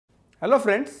Hello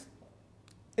friends,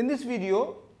 in this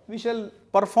video we shall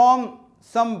perform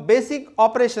some basic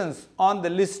operations on the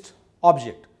list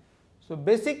object. So,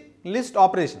 basic list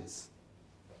operations.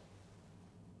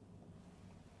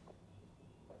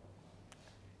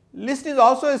 List is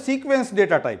also a sequence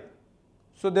data type.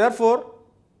 So, therefore,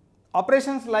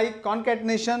 operations like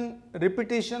concatenation,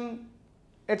 repetition,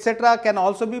 etc. can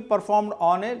also be performed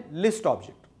on a list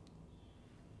object.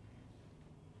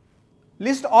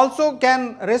 List also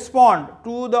can respond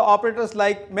to the operators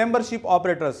like membership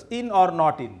operators, in or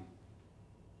not in,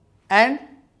 and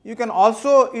you can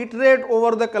also iterate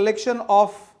over the collection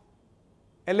of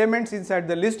elements inside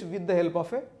the list with the help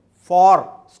of a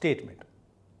for statement.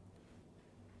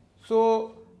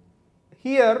 So,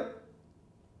 here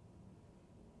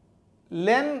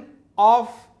len of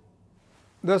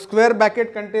the square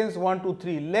bracket contains 1, 2,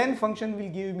 3. Len function will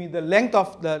give me the length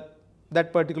of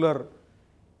that particular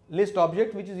list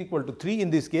object, which is equal to 3 in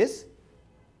this case.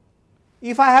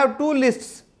 If I have two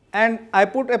lists and I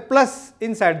put a plus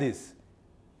inside this,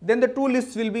 then the two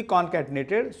lists will be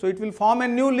concatenated. So, it will form a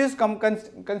new list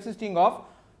consisting of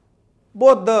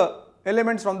both the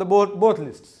elements from the both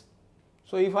lists.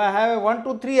 So, if I have a 1,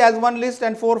 2, 3 as one list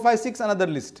and 4, 5, 6 another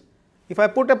list, if I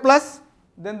put a plus,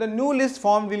 then the new list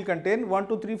form will contain 1,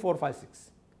 2, 3, 4, 5,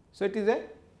 6. So, it is a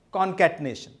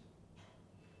concatenation.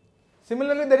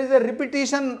 Similarly, there is a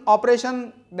repetition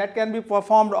operation that can be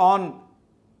performed on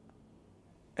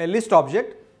a list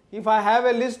object. If I have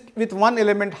a list with one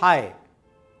element high,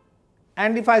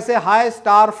 and if I say high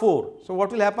star 4, so what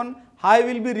will happen? High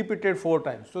will be repeated 4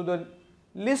 times. So, the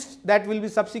list that will be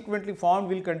subsequently formed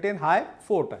will contain high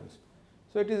 4 times.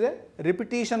 So, it is a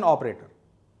repetition operator.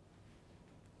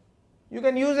 You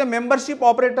can use a membership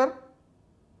operator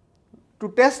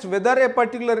to test whether a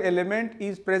particular element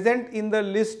is present in the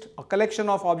list or collection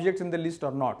of objects in the list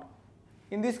or not.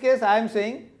 In this case, I am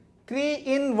saying 3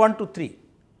 in 1 to 3.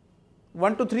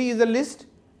 1 to 3 is a list.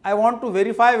 I want to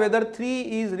verify whether 3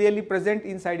 is really present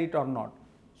inside it or not.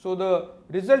 So, the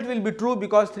result will be true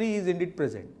because 3 is indeed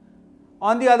present.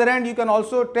 On the other hand, you can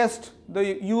also test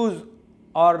the use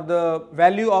or the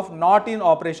value of not in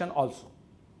operation also.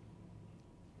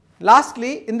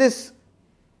 Lastly, in this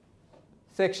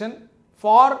section,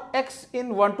 for x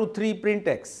in 1 to 3 print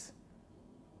x,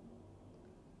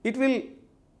 it will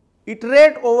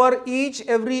iterate over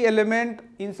every element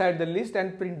inside the list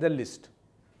and print the list.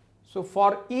 So,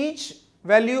 for each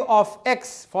value of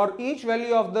x, for each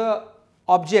value of the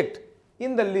object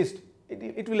in the list,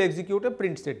 it will execute a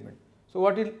print statement. So,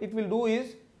 what it will do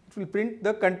is, it will print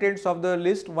the contents of the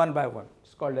list one by one. It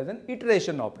is called as an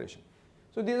iteration operation.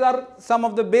 So, these are some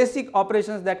of the basic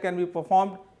operations that can be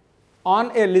performed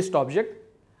on a list object.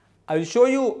 I will show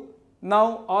you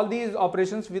now all these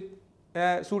operations with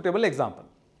a suitable example.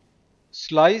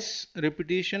 Slice,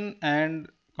 repetition and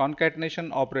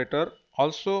concatenation operator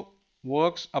also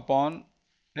works upon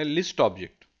a list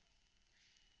object.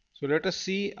 So, let us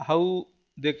see how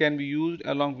they can be used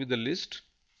along with the list.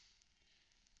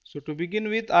 So, to begin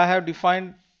with, I have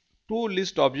defined two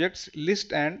list objects,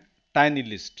 list and tiny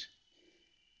list,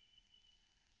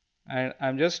 and I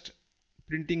am just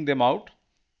printing them out.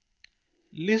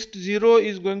 List 0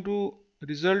 is going to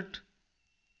result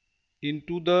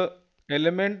into the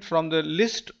element from the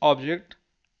list object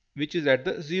which is at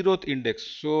the 0th index.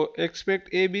 So, expect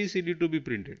A, B, C, D to be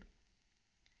printed.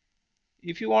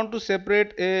 If you want to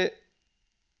separate a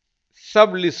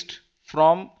sub list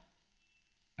from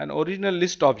an original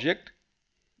list object,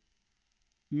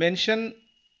 mention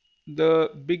the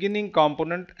beginning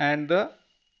component and the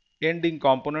ending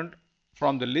component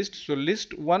from the list. So,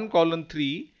 list 1 colon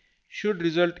 3 should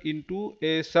result into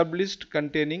a sublist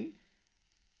containing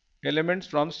elements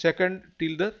from 2nd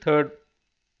till the 3rd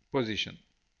position.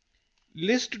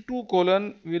 List 2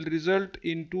 colon will result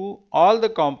into all the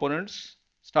components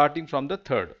starting from the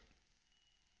 3rd.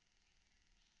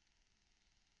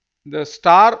 The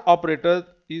star operator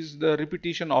is the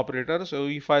repetition operator. So,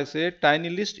 if I say tiny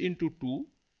list into 2,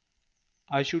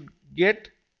 I should get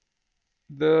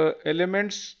the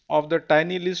elements of the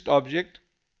tiny list object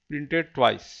printed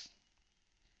twice.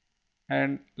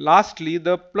 And lastly,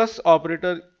 the plus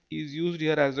operator is used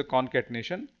here as a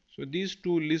concatenation. So, these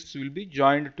two lists will be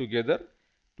joined together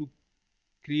to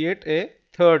create a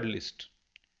third list.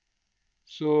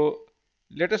 So,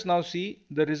 let us now see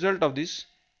the result of this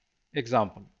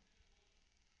example.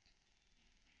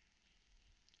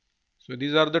 So,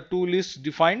 these are the two lists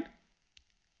defined.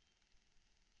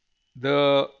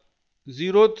 The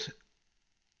 0th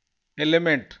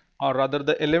element, or rather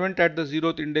the element at the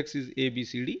 0th index, is A, B,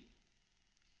 C, D.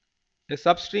 A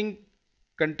substring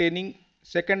containing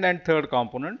 2nd and 3rd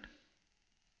component,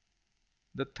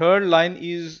 The third line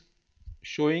is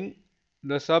showing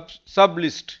the sub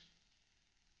list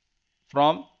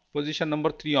from position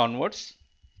number 3 onwards.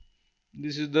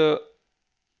 This is the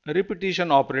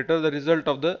repetition operator, the result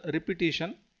of the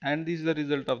repetition, and this is the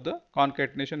result of the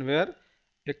concatenation, where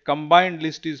a combined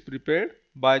list is prepared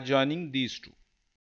by joining these two.